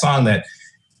 But that song, that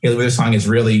Hailey Whitters song, is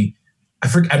really,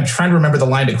 I'm trying to remember the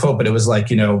line to quote, but it was like,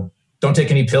 don't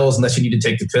take any pills unless you need to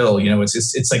take the pill.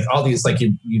 It's like all these, like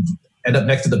you end up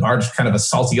next to the bar, just kind of a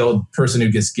salty old person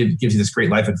who gives you this great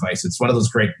life advice. It's one of those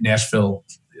great Nashville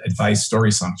advice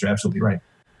story songs. You're absolutely right.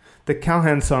 The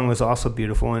Callahan song was also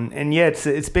beautiful, and yeah,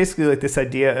 it's basically like this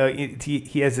idea.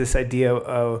 He has this idea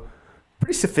of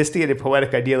pretty sophisticated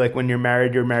poetic idea, like when you're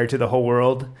married to the whole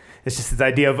world. It's just this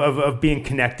idea of being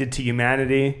connected to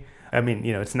humanity. I mean,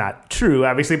 it's not true,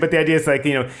 obviously, but the idea is like,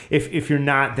 if you're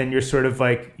not, then you're sort of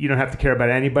like, you don't have to care about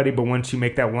anybody, but once you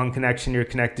make that one connection, you're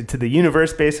connected to the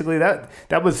universe, basically.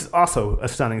 That was also a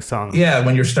stunning song. Yeah,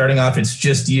 when you're starting off, it's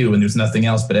just you and there's nothing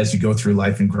else, but as you go through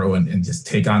life and grow and just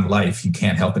take on life, you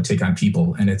can't help but take on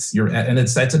people. And that's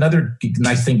another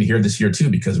nice thing to hear this year too,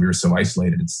 because we were so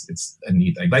isolated. It's a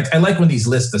neat, I like when these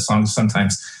lists, the songs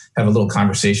sometimes have a little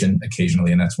conversation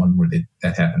occasionally, and that's one where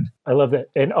that happened. I love that.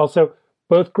 And also,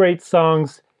 both great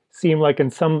songs seem like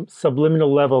in some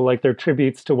subliminal level, like they're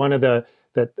tributes to one of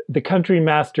the country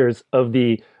masters of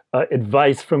the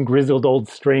advice from grizzled old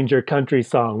stranger country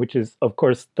song, which is, of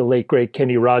course, the late, great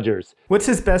Kenny Rogers. What's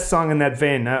his best song in that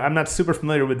vein? I'm not super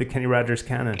familiar with the Kenny Rogers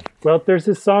canon. Well, there's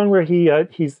this song where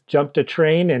he's jumped a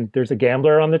train and there's a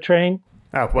gambler on the train.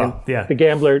 Oh, well, yeah. The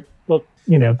gambler...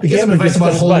 He gives some advice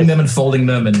about holding them and folding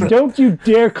them. And don't you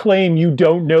dare claim you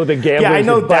don't know the gambler's I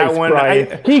know advice, that one.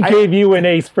 Brian. He gave you an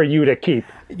ace for you to keep.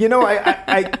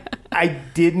 I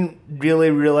didn't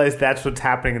really realize that's what's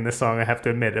happening in this song, I have to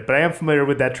admit it. But I am familiar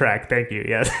with that track. Thank you.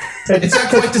 Yes. It's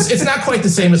not quite the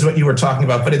same as what you were talking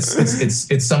about, but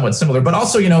it's somewhat similar. But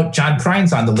also, John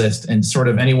Prine's on the list, and sort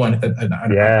of anyone, an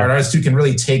artist who can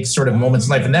really take sort of moments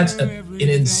in life. And that's an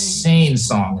insane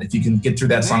song. If you can get through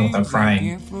that song without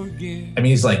crying. I mean,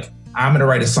 he's like, I'm going to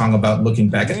write a song about looking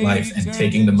back at life and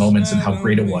taking the moments and how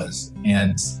great it was.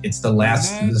 And it's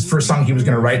the first song he was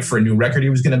going to write for a new record he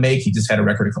was going to make. He just had a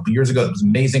record a couple years ago that was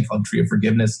amazing called Tree of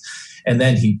Forgiveness. And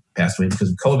then he passed away because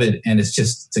of COVID. And it's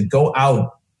just to go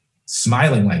out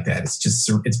smiling like that. It's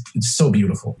just, it's so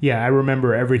beautiful. Yeah, I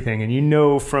remember everything.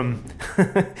 And from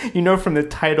the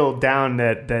title down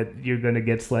that you're going to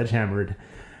get sledgehammered.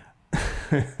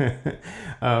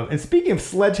 And speaking of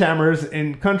sledgehammers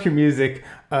in country music,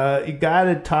 you got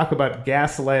to talk about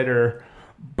Gaslighter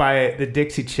by the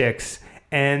Dixie Chicks.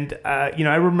 And,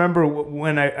 I remember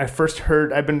when I first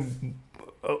heard, I've been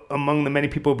among the many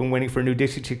people who've been waiting for a new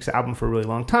Dixie Chicks album for a really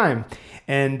long time.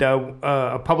 And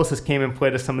a publicist came and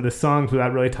played us some of the songs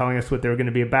without really telling us what they were going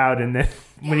to be about. And then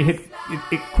when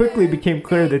it quickly became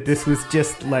clear that this was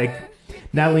just like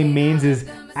Natalie Maines'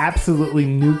 absolutely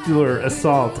nuclear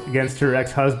assault against her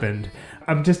ex-husband.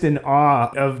 I'm just in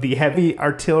awe of the heavy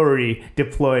artillery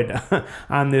deployed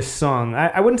on this song.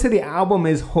 I wouldn't say the album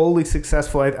is wholly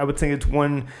successful. I would say it's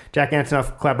one Jack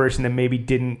Antonoff collaboration that maybe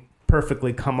didn't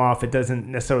perfectly come off. It doesn't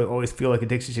necessarily always feel like a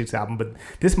Dixie Chicks album, but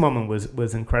this moment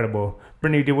was incredible.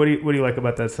 Brittany, what do you like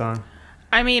about that song?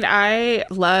 I mean, I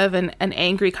love an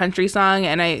angry country song,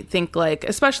 and I think, like,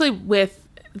 especially with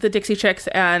the Dixie Chicks,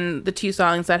 and the two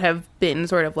songs that have been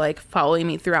sort of like following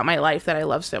me throughout my life that I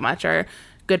love so much are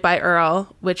Goodbye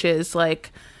Earl, which is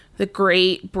like the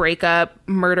great breakup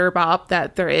murder bop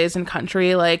that there is in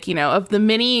country, like, of the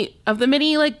many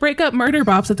like breakup murder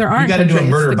bops that there are. You got to do a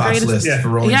murder bops list for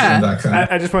RollingStone.com.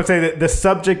 I just want to say that the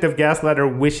subject of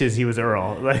Gaslighter wishes he was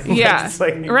Earl. Like,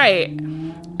 right.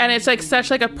 And it's like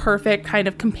such like a perfect kind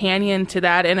of companion to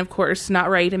that. And of course, Not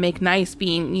Ready to Make Nice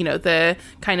being, you know, the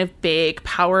kind of big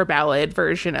power ballad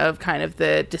version of kind of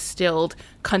the distilled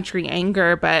country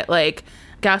anger. But like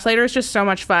Gaslighter is just so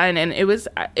much fun. And it was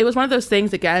one of those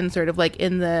things, again, sort of like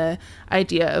in the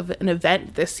idea of an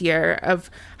event this year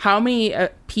of how many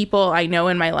people I know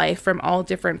in my life from all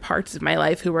different parts of my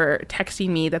life who were texting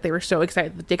me that they were so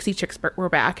excited the Dixie Chicks were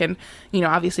back. And, you know,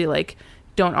 obviously like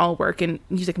don't all work in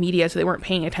music media, so they weren't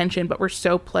paying attention, but were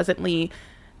so pleasantly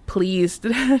pleased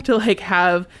to like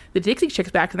have the Dixie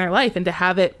Chicks back in their life and to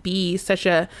have it be such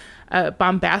a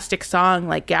bombastic song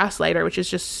like Gaslighter, which is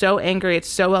just so angry. It's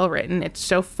so well written. It's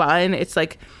so fun. It's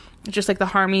like just like the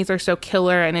harmonies are so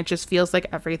killer, and it just feels like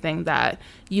everything that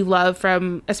you love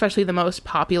from especially the most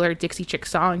popular Dixie Chick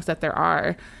songs that there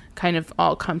are kind of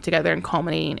all come together and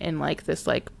culminate in like this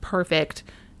like perfect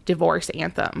divorce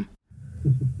anthem.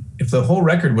 If the whole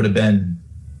record would have been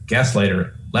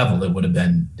Gaslighter level, it would have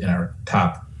been in our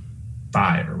top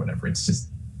 5 or whatever. It's just,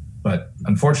 but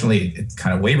unfortunately, it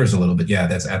kind of wavers a little bit. Yeah,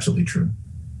 that's absolutely true.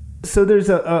 So there's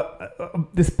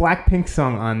this Blackpink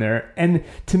song on there, and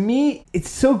to me, it's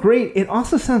so great. It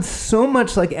also sounds so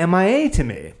much like MIA to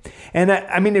me, and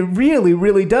I mean, it really,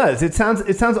 really does. It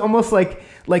sounds almost like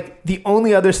the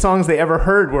only other songs they ever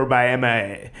heard were by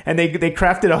MIA, and they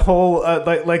crafted a whole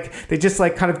like they just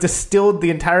like kind of distilled the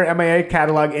entire MIA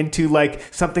catalog into like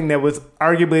something that was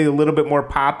arguably a little bit more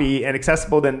poppy and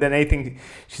accessible than anything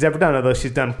she's ever done. Although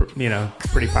she's done, you know,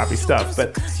 pretty poppy stuff,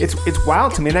 but it's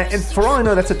wild to me, and for all I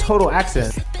know, that's a total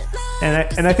accident.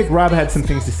 And I think Rob had some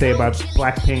things to say about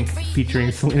Blackpink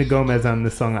featuring Selena Gomez on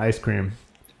the song Ice Cream.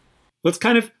 Well, it's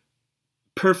kind of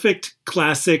perfect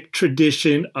classic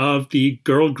tradition of the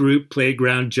girl group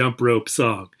playground jump rope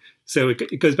song. So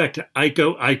it goes back to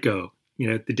Aiko Aiko, you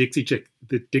know, the Dixie Chick,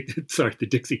 the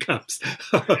Dixie Cups.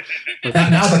 Now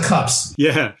the Cups.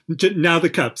 Yeah, now the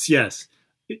Cups, yes.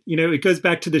 You know, it goes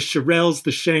back to the Shirelles,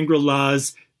 the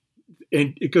Shangri-Las,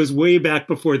 and it goes way back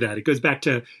before that. It goes back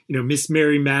to, you know, Miss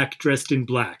Mary Mack dressed in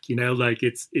black, you know, like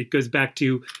it goes back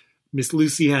to Miss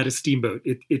Lucy Had a Steamboat.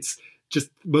 It's just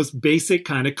the most basic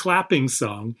kind of clapping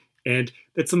song. And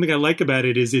that's something I like about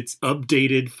it is it's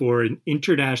updated for an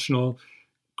international,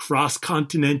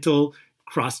 cross-continental,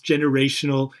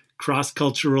 cross-generational,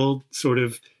 cross-cultural sort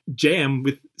of jam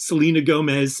with Selena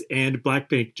Gomez and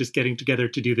Blackpink just getting together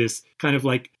to do this kind of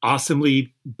like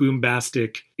awesomely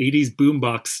boombastic 80s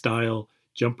boombox style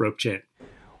jump rope chant.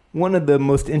 One of the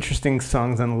most interesting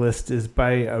songs on the list is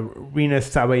by Rina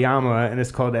Sawayama, and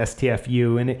it's called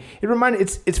STFU. And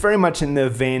it's very much in the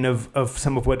vein of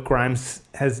some of what Grimes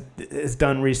has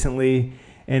done recently.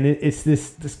 And it's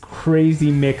this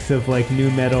crazy mix of like nu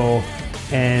metal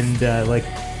and like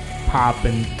pop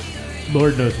and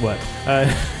Lord knows what.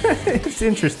 It's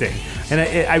interesting. And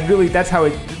I really, that's how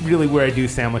it really, where I do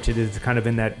sandwich it is kind of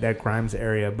in that Grimes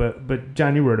area. But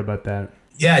John, you wrote about that.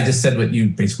 Yeah, I just said what you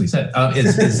basically said.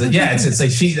 It's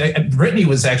like Brittany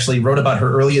was actually wrote about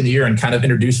her early in the year and kind of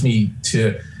introduced me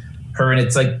to her. And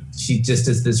it's like she just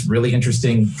is this really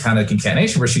interesting kind of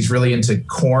concatenation where she's really into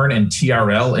Korn and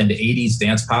TRL and 80s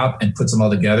dance pop and puts them all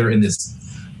together in this.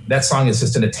 That song is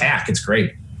just an attack. It's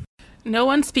great. No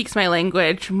one speaks my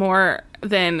language more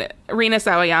than Rina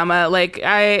Sawayama. Like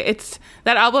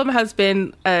that album has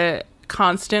been a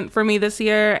constant for me this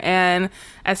year, and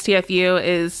STFU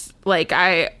is like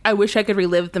I wish I could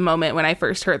relive the moment when I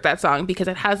first heard that song, because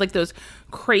it has like those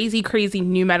crazy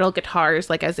nu metal guitars,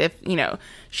 like as if, you know,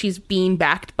 she's being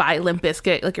backed by Limp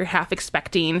Bizkit, like you're half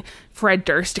expecting Fred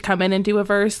Durst to come in and do a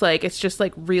verse. Like it's just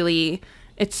like really,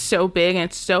 it's so big and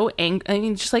it's so I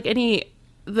mean, just like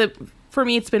for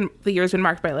me, the year's been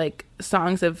marked by like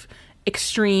songs of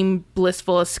extreme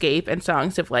blissful escape and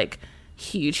songs of like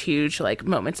huge like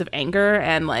moments of anger,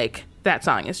 and like that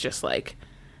song is just like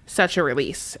such a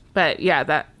release. But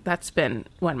yeah, that's been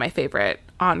one of my favorite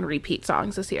on repeat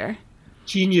songs this year.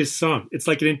 Genius song. It's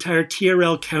like an entire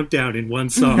TRL countdown in one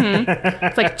song. Mm-hmm.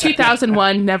 It's like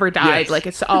 2001 Never Died. Yes. Like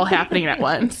it's all happening at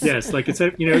once. Yes, like it's,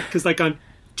 you know, because like on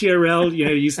TRL, you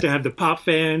know, used to have the pop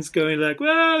fans going like,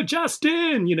 "Whoa,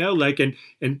 Justin," you know, like and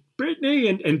Britney,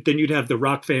 and then you'd have the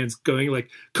rock fans going like,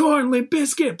 "Korn, Limp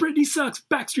Bizkit, Britney sucks,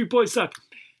 Backstreet Boys suck."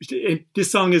 And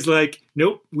this song is like,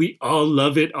 nope, we all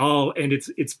love it all, and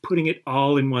it's putting it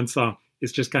all in one song.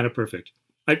 It's just kind of perfect.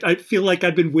 I feel like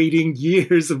I've been waiting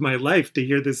years of my life to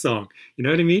hear this song. You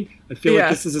know what I mean? I feel like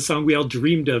this is a song we all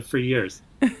dreamed of for years.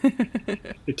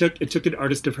 It took an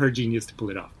artist of her genius to pull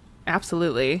it off.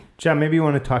 Absolutely. John, maybe you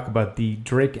want to talk about the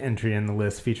Drake entry in the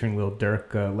list featuring Lil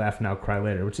Durk, Laugh Now, Cry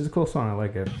Later, which is a cool song. I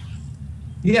like it.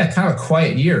 Yeah, kind of a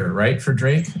quiet year, right, for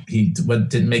Drake. He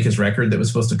didn't make his record that was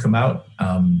supposed to come out.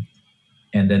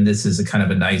 And then this is a kind of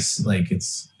a nice, like,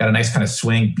 it's got a nice kind of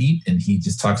swing beat. And he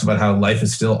just talks about how life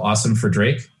is still awesome for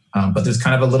Drake. But there's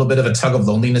kind of a little bit of a tug of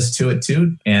loneliness to it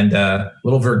too. And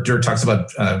Little Vert Dirt talks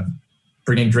about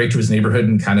bringing Drake to his neighborhood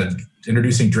and kind of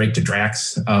introducing Drake to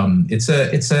Drax.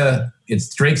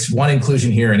 It's Drake's one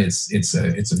inclusion here, and it's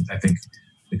I think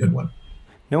a good one.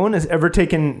 No one has ever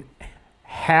taken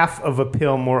half of a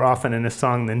pill more often in a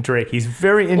song than Drake. He's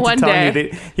very into telling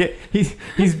you that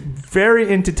he's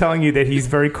very into telling you that he's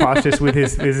very cautious with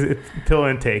his pill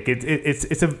intake.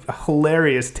 It's a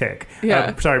hilarious tick.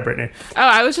 Yeah. Sorry, Brittany. Oh,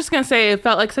 I was just gonna say it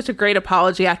felt like such a great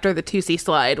apology after the 2C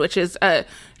slide, which is a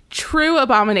true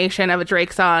abomination of a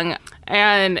Drake song,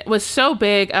 and was so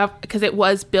big because it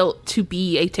was built to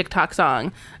be a TikTok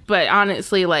song. But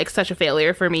honestly, like, such a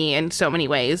failure for me in so many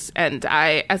ways. And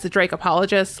I, as a Drake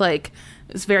apologist, like,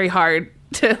 it's very hard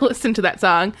to listen to that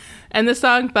song. And this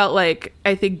song felt like,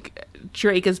 I think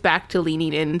Drake is back to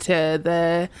leaning into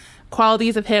the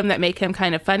qualities of him that make him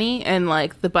kind of funny and,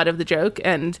 like, the butt of the joke.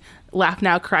 And Laugh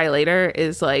Now, Cry Later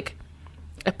is, like,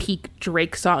 a peak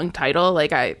Drake song title.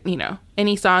 Like,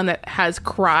 any song that has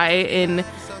cry in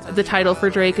the title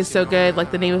for Drake is so good. Like,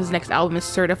 the name of his next album is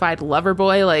Certified Lover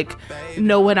Boy. Like,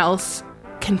 no one else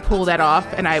can pull that off,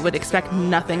 and I would expect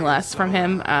nothing less from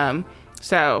him.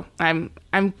 So I'm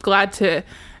glad it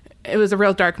was a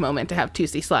real dark moment to have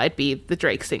 2C Slide be the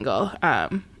Drake single.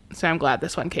 So I'm glad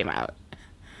this one came out.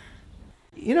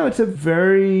 It's a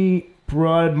very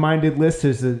broad-minded list.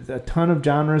 There's a ton of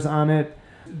genres on it.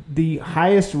 The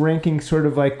highest ranking sort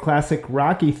of like classic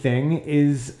Rocky thing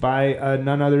is by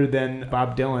none other than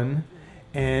Bob Dylan.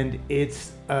 And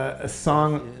it's a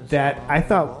song that I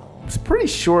was pretty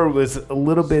sure was a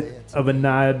little bit of a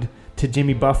nod to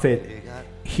Jimmy Buffett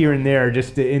here and there,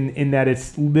 just in that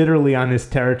it's literally on his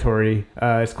territory.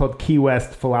 It's called Key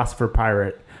West, Philosopher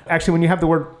Pirate. Actually, when you have the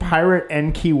word pirate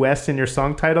and Key West in your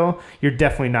song title, you're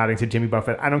definitely nodding to Jimmy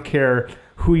Buffett. I don't care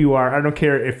who you are. I don't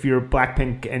care if you're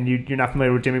Blackpink and you're not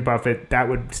familiar with Jimmy Buffett. That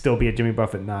would still be a Jimmy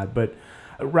Buffett nod. But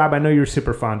Rob, I know you're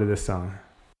super fond of this song.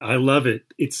 I love it.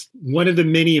 It's one of the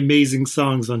many amazing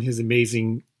songs on his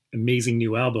amazing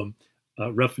new album,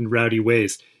 Rough and Rowdy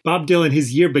Ways. Bob Dylan,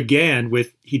 his year began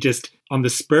with, he just, on the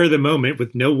spur of the moment,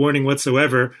 with no warning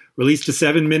whatsoever, released a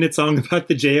 7-minute song about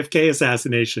the JFK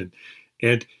assassination.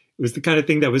 And it was the kind of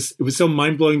thing it was so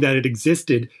mind-blowing that it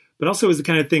existed, but also it was the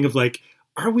kind of thing of like,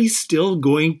 are we still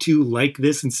going to like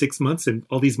this in 6 months? And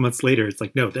all these months later, it's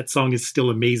like, no, that song is still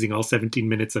amazing, all 17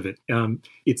 minutes of it.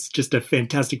 It's just a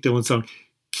fantastic Dylan song.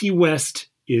 Key West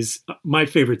is my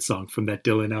favorite song from that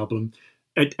Dylan album.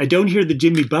 I don't hear the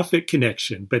Jimmy Buffett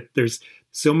connection, but there's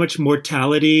so much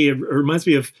mortality. It reminds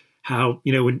me of how,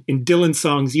 in Dylan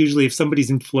songs, usually if somebody's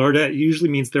in Florida, it usually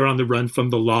means they're on the run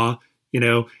from the law.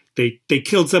 They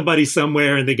killed somebody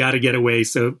somewhere and they got to get away.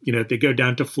 So, they go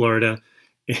down to Florida.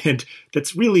 And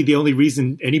that's really the only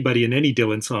reason anybody in any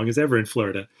Dylan song is ever in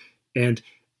Florida. And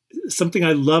something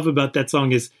I love about that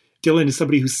song is Dylan is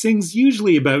somebody who sings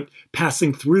usually about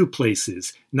passing through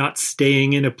places, not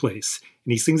staying in a place.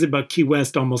 And he sings about Key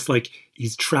West almost like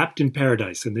he's trapped in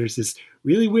paradise. And there's this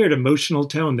really weird emotional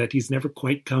tone that he's never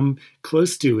quite come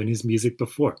close to in his music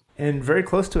before. And very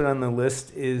close to it on the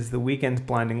list is The Weeknd's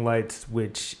Blinding Lights,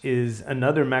 which is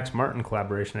another Max Martin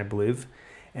collaboration, I believe.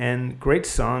 And great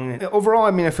song. Overall,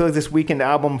 I feel like this Weeknd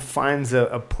album finds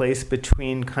a place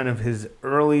between kind of his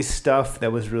early stuff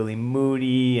that was really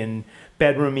moody and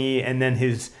bedroomy, and then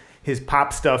his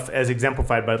pop stuff as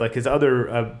exemplified by like his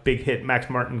other big hit Max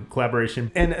Martin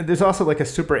collaboration. And there's also like a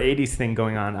super 80s thing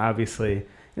going on, obviously.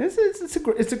 It's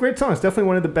a great song. It's definitely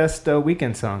one of the best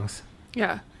Weeknd songs.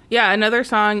 Yeah. Another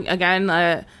song, again,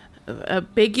 a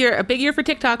big year for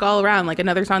TikTok all around. Like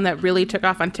another song that really took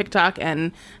off on TikTok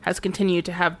and has continued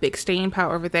to have big staying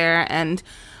power over there. And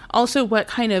also what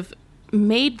kind of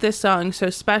made this song so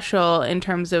special in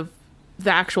terms of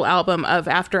the actual album of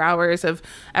After Hours, of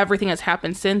everything that's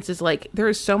happened since, is like there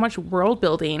is so much world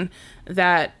building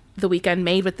that The Weeknd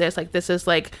made with this. Like this is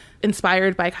like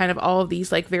inspired by kind of all of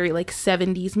these like very like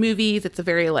 70s movies. It's a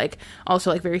very like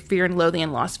also like very Fear and Loathing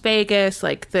in Las Vegas.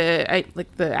 Like the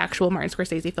actual Martin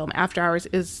Scorsese film After Hours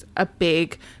is a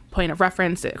big point of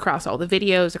reference across all the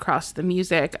videos, across the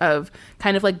music, of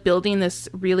kind of like building this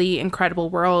really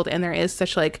incredible world. And there is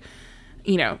such like,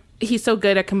 he's so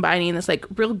good at combining this like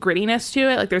real grittiness to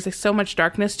it. Like there's like so much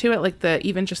darkness to it. Like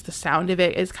even just the sound of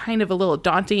it is kind of a little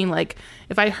daunting. Like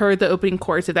if I heard the opening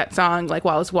chords of that song, like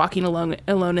while I was walking alone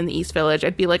in the East Village,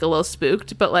 I'd be like a little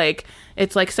spooked, but like,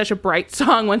 it's like such a bright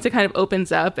song once it kind of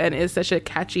opens up and is such a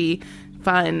catchy,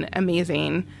 fun,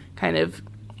 amazing kind of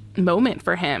moment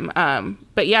for him.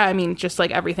 But yeah, just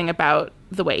like everything about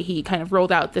the way he kind of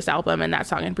rolled out this album, and that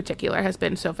song in particular has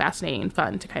been so fascinating and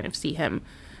fun to kind of see him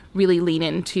really lean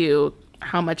into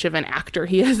how much of an actor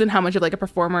he is and how much of like a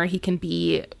performer he can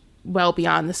be well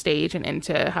beyond the stage and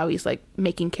into how he's like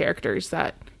making characters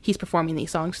that he's performing these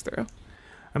songs through.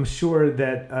 I'm sure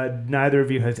that neither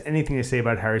of you has anything to say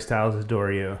about Harry Styles'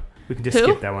 Adore You. We can just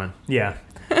skip that one. Yeah.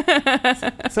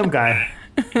 Some guy.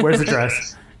 Wears a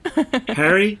dress.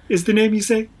 Harry is the name you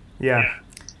say? Yeah.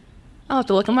 I'll have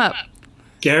to look him up.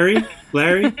 Gary?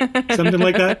 Larry? Something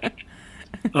like that?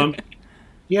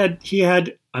 He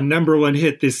had a number one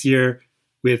hit this year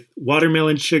with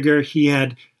Watermelon Sugar. He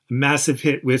had a massive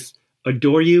hit with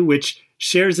Adore You, which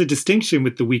shares a distinction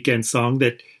with the Weeknd song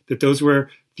that those were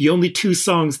the only two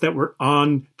songs that were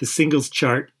on the singles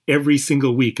chart every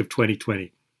single week of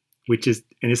 2020, which is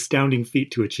an astounding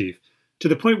feat to achieve. To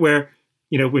the point where,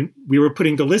 when we were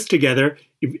putting the list together,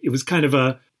 it was kind of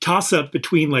a toss-up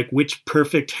between like which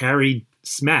perfect Harry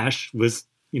smash was,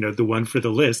 the one for the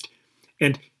list.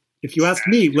 And if you ask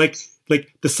me, like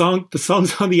the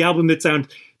songs on the album that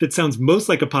sounds most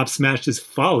like a pop smash is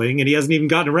Falling, and he hasn't even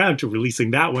gotten around to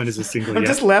releasing that one as a single I'm yet.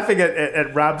 just laughing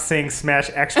at Rob saying smash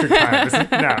extra time.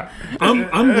 No.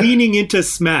 I'm leaning into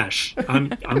smash. I'm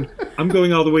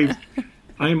going all the way.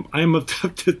 I'm up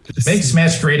to make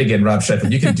Smash great again, Rob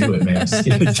Sheffield. You can do it, man.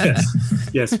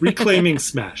 yes, reclaiming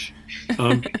Smash.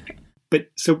 But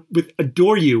so with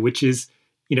Adore You, which is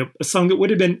a song that would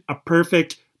have been a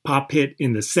perfect pop hit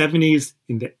in the 70s,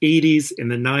 in the 80s, in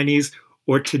the 90s,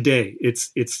 or today.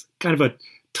 It's kind of a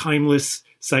timeless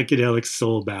psychedelic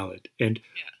soul ballad. And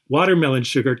Watermelon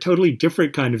Sugar, totally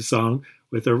different kind of song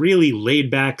with a really laid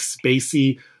back,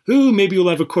 spacey, maybe we'll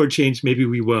have a chord change, maybe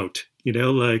we won't.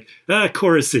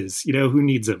 Choruses, who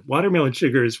needs them? Watermelon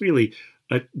Sugar is really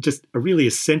just a really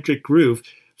eccentric groove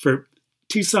for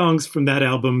two songs from that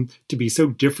album to be so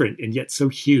different and yet so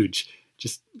huge.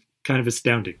 Just kind of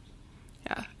astounding.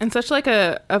 Yeah, and such like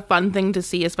a fun thing to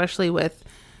see, especially with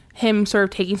him sort of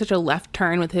taking such a left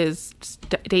turn with his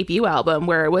debut album,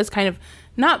 where it was kind of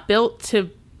not built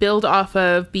to build off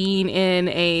of being in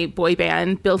a boy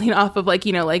band, building off of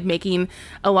making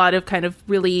a lot of kind of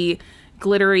really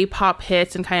glittery pop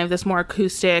hits and kind of this more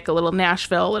acoustic, a little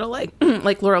Nashville, a little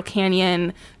like Laurel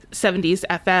Canyon 70s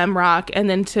FM rock, and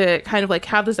then to kind of like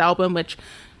have this album which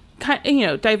kind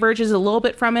of, diverges a little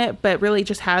bit from it, but really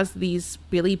just has these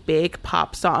really big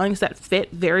pop songs that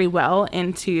fit very well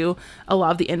into a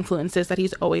lot of the influences that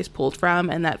he's always pulled from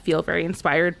and that feel very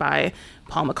inspired by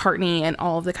Paul McCartney and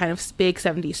all of the kind of big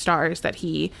 70s stars that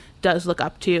he does look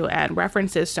up to and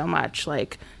references so much.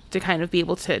 Like, to kind of be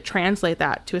able to translate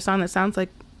that to a song that sounds like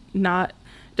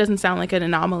doesn't sound like an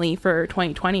anomaly for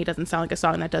 2020. It doesn't sound like a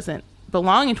song that doesn't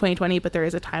belong in 2020, but there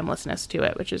is a timelessness to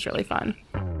it, which is really fun.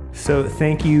 So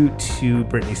thank you to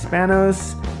Brittany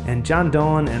Spanos and John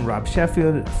Dolan and Rob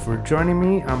Sheffield for joining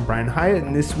me. I'm Brian Hyatt,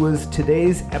 and this was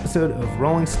today's episode of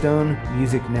Rolling Stone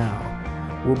Music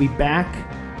Now. We'll be back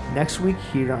next week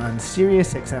here on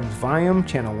Sirius XM's Volume,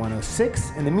 Channel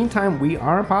 106. In the meantime, we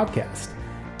are a podcast.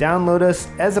 Download us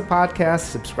as a podcast,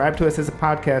 subscribe to us as a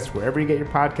podcast, wherever you get your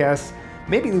podcasts.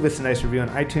 Maybe leave us a nice review on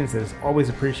iTunes. That is always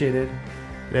appreciated.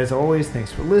 But as always,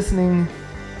 thanks for listening.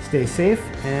 Stay safe,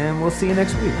 and we'll see you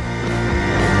next week.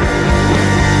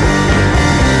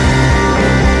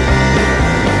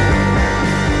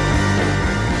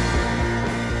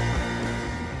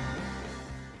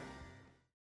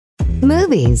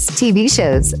 Movies, TV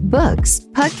shows, books,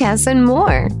 podcasts, and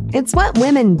more. It's What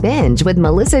Women Binge with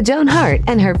Melissa Joan Hart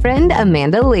and her friend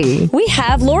Amanda Lee. We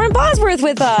have Lauren Bosworth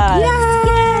with us.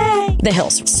 Yay! The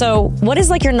Hills. So what is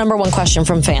like your number one question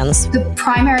from fans? The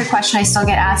primary question I still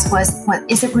get asked was, "What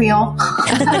is it real?"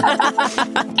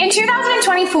 In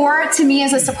 2024, to me,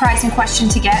 is a surprising question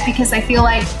to get because I feel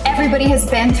like everybody has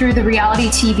been through the reality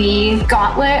TV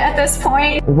gauntlet at this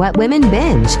point. What Women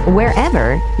Binge,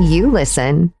 wherever you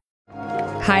listen.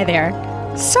 Hi there.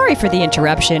 Sorry for the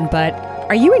interruption, but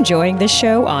are you enjoying this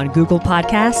show on Google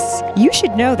Podcasts? You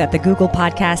should know that the Google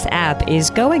Podcasts app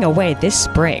is going away this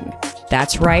spring.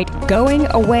 That's right, going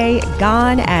away,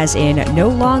 gone as in no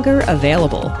longer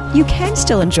available. You can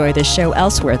still enjoy this show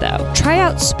elsewhere though. Try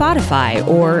out Spotify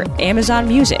or Amazon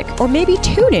Music, or maybe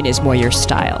TuneIn is more your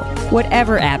style.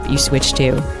 Whatever app you switch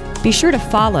to, be sure to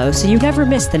follow so you never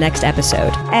miss the next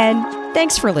episode. And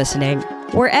thanks for listening,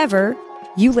 wherever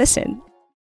you listen.